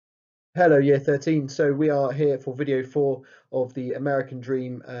Hello, Year 13. So we are here for video 4 of the American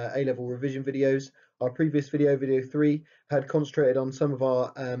Dream A-level revision videos. Our previous video, video 3, had concentrated on some of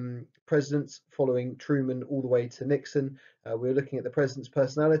our presidents following Truman all the way to Nixon. We were looking at the president's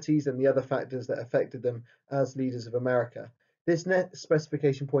personalities and the other factors that affected them as leaders of America. This next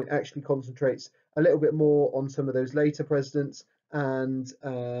specification point actually concentrates a little bit more on some of those later presidents and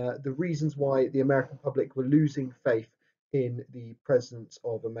the reasons why the American public were losing faith in the presidents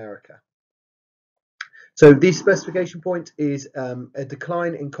of America. So this specification point is a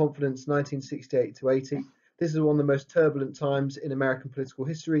decline in confidence 1968 to 80. This is one of the most turbulent times in American political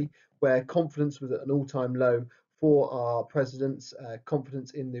history where confidence was at an all-time low for our presidents.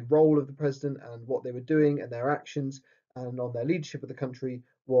 Confidence in the role of the president and what they were doing and their actions and on their leadership of the country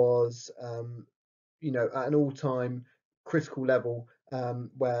was, at an all-time critical level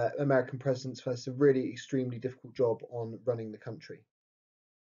where American presidents faced a really extremely difficult job on running the country.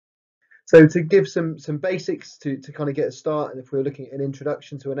 So to give some basics to kind of get a start, and if we're looking at an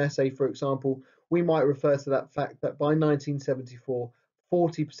introduction to an essay, for example, we might refer to that fact that by 1974,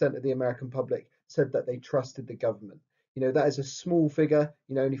 40% of the American public said that they trusted the government. That is a small figure.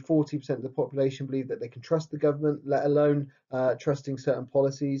 Only 40% of the population believe that they can trust the government, let alone trusting certain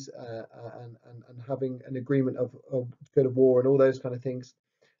policies and having an agreement of go to war and all those kind of things.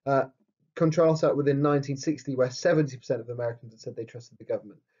 Contrast that within 1960, where 70% of Americans had said they trusted the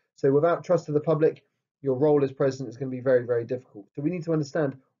government. So without trust of the public, your role as president is going to be very, very difficult. So we need to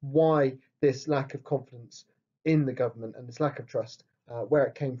understand why this lack of confidence in the government and this lack of trust, where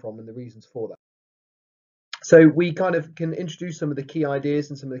it came from and the reasons for that. So we kind of can introduce some of the key ideas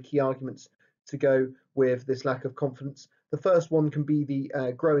and some of the key arguments to go with this lack of confidence. The first one can be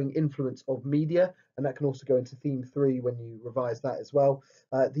the growing influence of media, and that can also go into theme 3 when you revise that as well.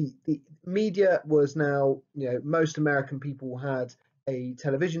 The media was now, most American people had a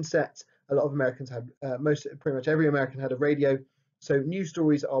television set. A lot of Americans had, pretty much every American had a radio. So news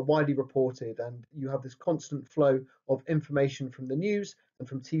stories are widely reported, and you have this constant flow of information from the news and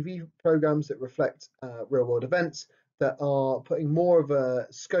from TV programs that reflect real world events that are putting more of a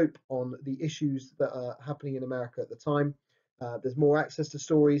scope on the issues that are happening in America at the time. There's more access to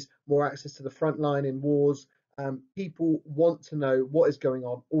stories, more access to the front line in wars. People want to know what is going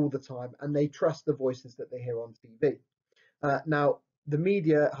on all the time, and they trust the voices that they hear on TV. Now, the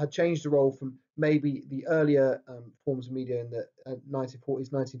media had changed the role from maybe the earlier forms of media in the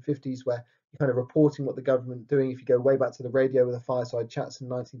 1940s, 1950s, where you're kind of reporting what the government doing. If you go way back to the radio with the fireside chats in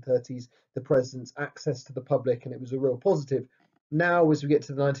the 1930s, the president's access to the public, and it was a real positive. Now, as we get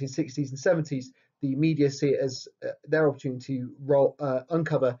to the 1960s and 70s, the media see it as their opportunity to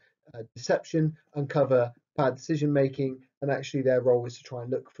uncover deception, uncover bad decision making, and actually their role is to try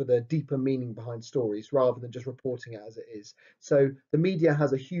and look for the deeper meaning behind stories rather than just reporting it as it is. So the media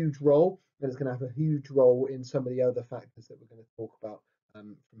has a huge role, and it's going to have a huge role in some of the other factors that we're going to talk about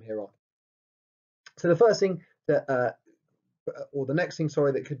from here on. So the first thing that or the next thing,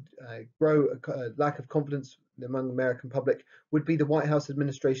 sorry, that could grow a lack of confidence among the American public would be the White House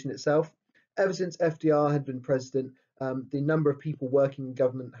administration itself. Ever since FDR had been president, the number of people working in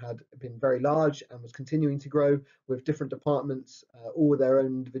government had been very large and was continuing to grow, with different departments, all with their own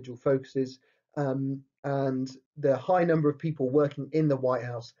individual focuses. And the high number of people working in the White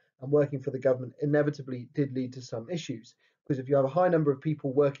House and working for the government inevitably did lead to some issues. Because if you have a high number of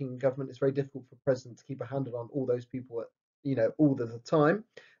people working in government, it's very difficult for the president to keep a handle on all those people all the time.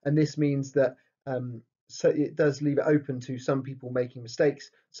 And this means that so it does leave it open to some people making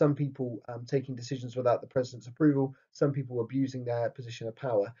mistakes, some people taking decisions without the president's approval, some people abusing their position of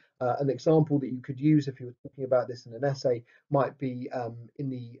power. An example that you could use if you were talking about this in an essay might be in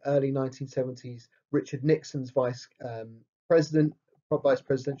the early 1970s, Richard Nixon's vice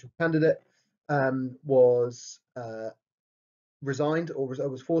presidential candidate was resigned or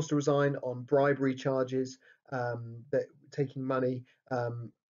was forced to resign on bribery charges, that taking money,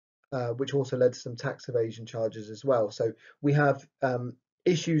 which also led to some tax evasion charges as well. So we have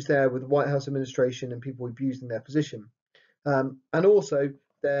issues there with the White House administration and people abusing their position. And also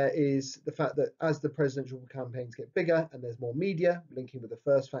there is the fact that as the presidential campaigns get bigger and there's more media, linking with the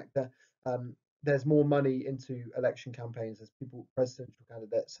first factor, there's more money into election campaigns as people, presidential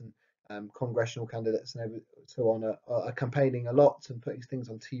candidates and congressional candidates and so on are campaigning a lot and putting things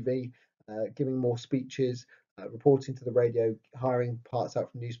on TV, giving more speeches, reporting to the radio, hiring parts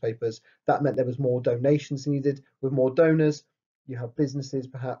out from newspapers. That meant there was more donations needed. With more donors, you have businesses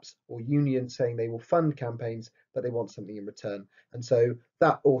perhaps or unions saying they will fund campaigns, but they want something in return. And so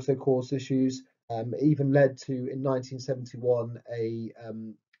that also caused issues. It even led to, in 1971,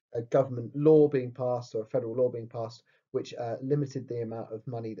 a government law being passed, or a federal law being passed, which limited the amount of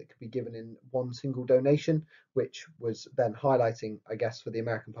money that could be given in one single donation, which was then highlighting, I guess, for the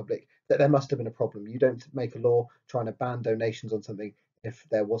American public that there must have been a problem. You don't make a law trying to ban donations on something if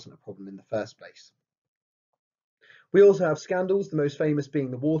there wasn't a problem in the first place. We also have scandals, the most famous being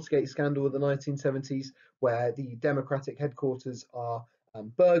the Watergate scandal of the 1970s, where the Democratic headquarters are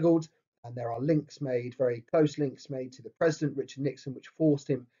burgled, and there are links made, very close links made to the president, Richard Nixon, which forced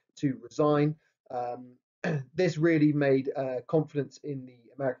him to resign. This really made confidence in the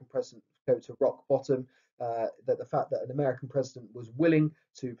American president go to rock bottom. That the fact that an American president was willing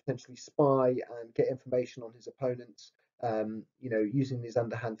to potentially spy and get information on his opponents, using these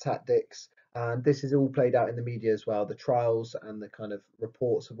underhand tactics. And this is all played out in the media as well. The trials and the kind of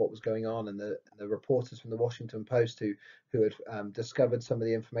reports of what was going on, and the reporters from the Washington Post who had discovered some of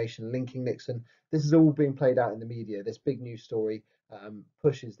the information linking Nixon. This is all being played out in the media. This big news story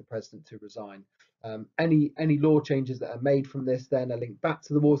pushes the president to resign. Any law changes that are made from this then are linked back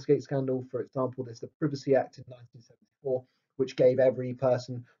to the Watergate scandal. For example, there's the Privacy Act in 1974, which gave every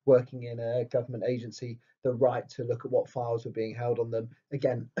person working in a government agency the right to look at what files were being held on them.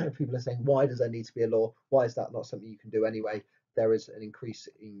 Again, people are saying, why does there need to be a law? Why is that not something you can do anyway? There is an increase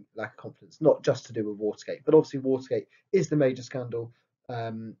in lack of confidence, not just to do with Watergate, but obviously Watergate is the major scandal,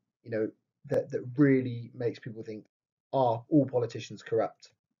 that really makes people think, are all politicians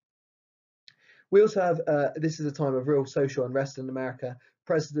corrupt? We also have, this is a time of real social unrest in America.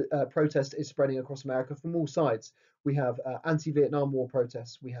 Protest is spreading across America from all sides. We have anti-Vietnam War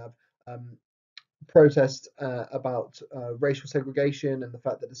protests. We have protests about racial segregation and the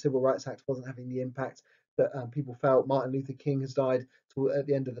fact that the Civil Rights Act wasn't having the impact that people felt. Martin Luther King has died at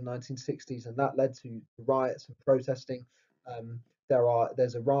the end of the 1960s, and that led to riots and protesting.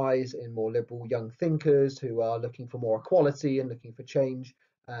 There's a rise in more liberal young thinkers who are looking for more equality and looking for change,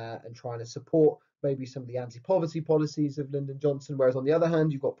 and trying to support maybe some of the anti-poverty policies of Lyndon Johnson. Whereas on the other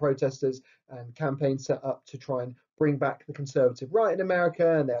hand, you've got protesters and campaigns set up to try and bring back the conservative right in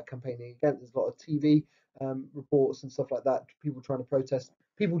America, and they're campaigning against. There's a lot of TV reports and stuff like that, people trying to protest.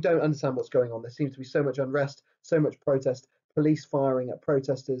 People don't understand what's going on. There seems to be so much unrest, so much protest, police firing at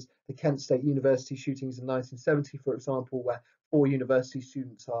protesters. The Kent State University shootings in 1970, for example, where 4 university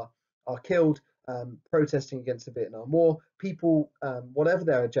students are killed, protesting against the Vietnam War. People, whatever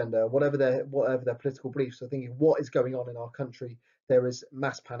their agenda, whatever their political beliefs, are thinking, what is going on in our country? There is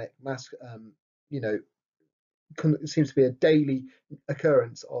mass panic, seems to be a daily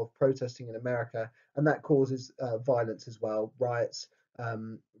occurrence of protesting in America, and that causes violence as well, riots,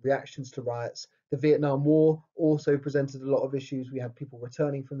 reactions to riots. The Vietnam War also presented a lot of issues. We had people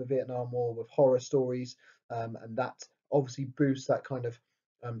returning from the Vietnam War with horror stories, and that obviously boosts that kind of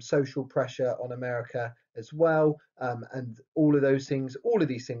social pressure on America as well. And all of these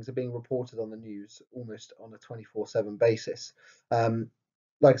things are being reported on the news almost on a 24/7 basis.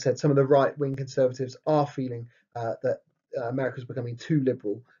 Like I said, some of the right-wing conservatives are feeling that America is becoming too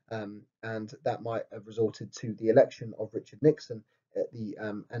liberal, and that might have resulted to the election of Richard Nixon at the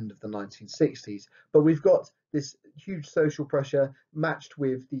end of the 1960s. But we've got this huge social pressure matched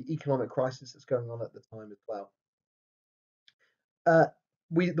with the economic crisis that's going on at the time as well.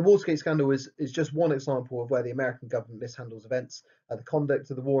 The Watergate scandal is just one example of where the American government mishandles events. The conduct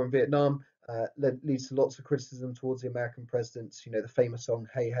of the war in Vietnam leads to lots of criticism towards the American presidents. The famous song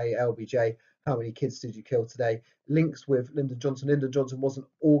 "Hey Hey LBJ, How Many Kids Did You Kill Today?" links with Lyndon Johnson. Lyndon Johnson wasn't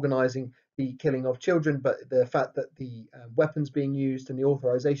organising the killing of children, but the fact that the weapons being used and the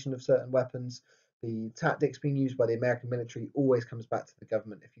authorization of certain weapons, the tactics being used by the American military, always comes back to the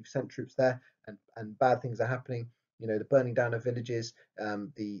government. If you've sent troops there and bad things are happening, the burning down of villages,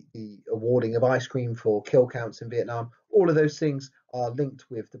 the awarding of ice cream for kill counts in Vietnam, all of those things are linked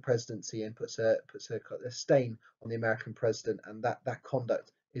with the presidency and puts a stain on the American president, and that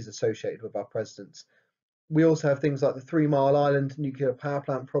conduct is associated with our presidents. We also have things like the 3 Mile Island nuclear power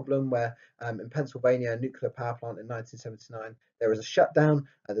plant problem, where in Pennsylvania, a nuclear power plant in 1979, there is a shutdown.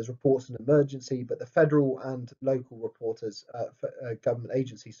 There's reports of an emergency, but the federal and local reporters, government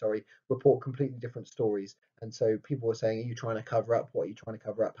agencies, report completely different stories. And so people were saying, are you trying to cover up? What are you trying to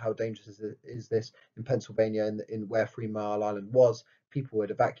cover up? How dangerous is this? In Pennsylvania, in where 3 Mile Island was, people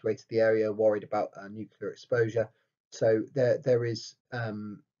had evacuated the area, worried about nuclear exposure. So there is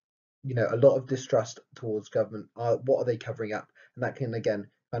a lot of distrust towards government. What are they covering up? And that can again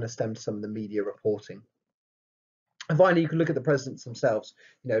kind of stem to some of the media reporting. And finally, you can look at the presidents themselves.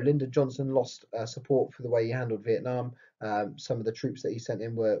 Lyndon Johnson lost support for the way he handled Vietnam. Some of the troops that he sent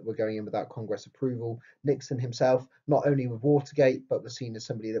in were going in without Congress approval. Nixon himself, not only with Watergate, but was seen as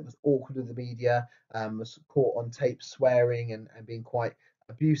somebody that was awkward with the media, was caught on tape swearing and being quite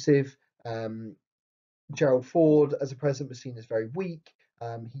abusive. Gerald Ford as a president was seen as very weak.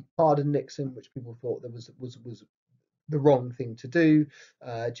 He pardoned Nixon, which people thought that was the wrong thing to do.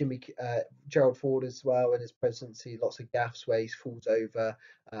 Gerald Ford as well in his presidency, lots of gaffes where he falls over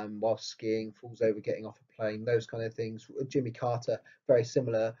while skiing, falls over getting off a plane, those kind of things. Jimmy Carter, very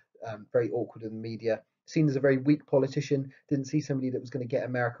similar, very awkward in the media. Seen as a very weak politician, didn't see somebody that was going to get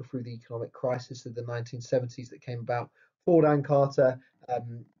America through the economic crisis of the 1970s that came about. Ford and Carter,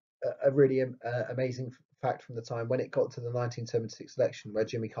 a really amazing fact from the time when it got to the 1976 election where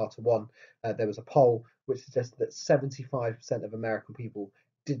Jimmy Carter won. There was a poll which suggested that 75% of American people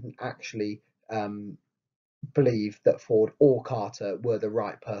didn't actually believe that Ford or Carter were the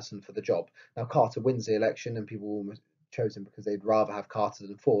right person for the job. Now, Carter wins the election and people almost chose him because they'd rather have Carter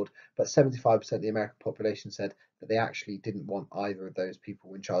than Ford, but 75% of the American population said that they actually didn't want either of those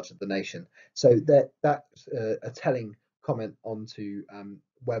people in charge of the nation. So that's a telling comment onto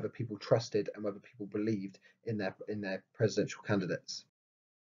whether people trusted and whether people believed in their presidential candidates.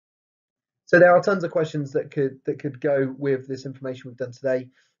 So there are tons of questions that could go with this information we've done today.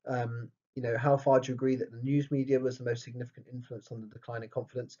 How far do you agree that the news media was the most significant influence on the decline in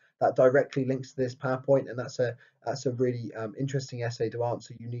confidence? That directly links to this PowerPoint, and that's a really interesting essay to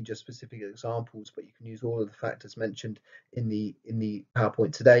answer. You need just specific examples, but you can use all of the factors mentioned in the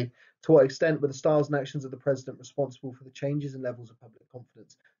PowerPoint today. To what extent were the styles and actions of the president responsible for the changes in levels of public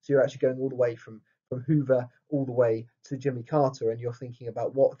confidence? So you're actually going all the way from Hoover all the way to Jimmy Carter, and you're thinking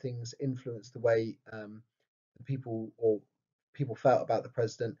about what things influenced the way people felt about the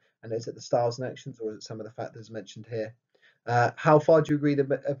president, and is it the styles and actions, or is it some of the factors mentioned here? How far do you agree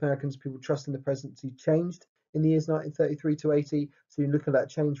that Americans' people trust in the presidency changed in the years 1933 to 80? So you look at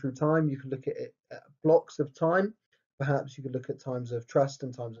that change through time. You can look at it at blocks of time. Perhaps you could look at times of trust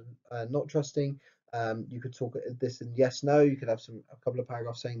and times of not trusting. You could talk at this in yes, no. You could have a couple of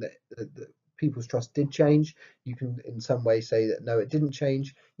paragraphs saying that people's trust did change. You can in some way say that no, it didn't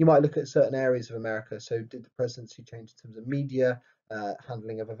change. You might look at certain areas of America. So did the presidency change in terms of media,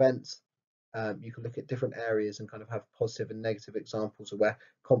 handling of events? You can look at different areas and kind of have positive and negative examples of where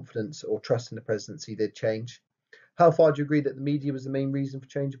confidence or trust in the presidency did change. How far do you agree that the media was the main reason for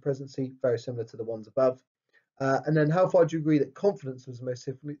change of presidency? Very similar to the ones above. And then how far do you agree that confidence was the most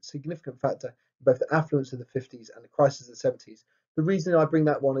significant factor in both the affluence of the 50s and the crisis of the 70s? The reason I bring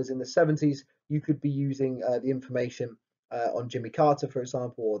that one is in the 70s, you could be using the information on Jimmy Carter, for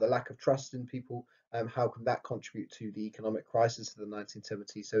example, or the lack of trust in people. How can that contribute to the economic crisis of the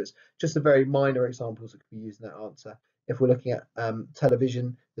 1970s? So it's just a very minor examples that could be used in that answer. If we're looking at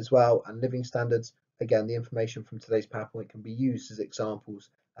television as well and living standards, again, the information from today's PowerPoint can be used as examples,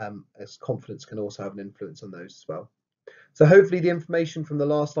 as confidence can also have an influence on those as well. So hopefully the information from the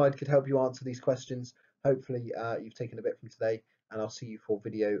last slide could help you answer these questions. Hopefully you've taken a bit from today, and I'll see you for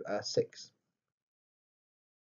video 6.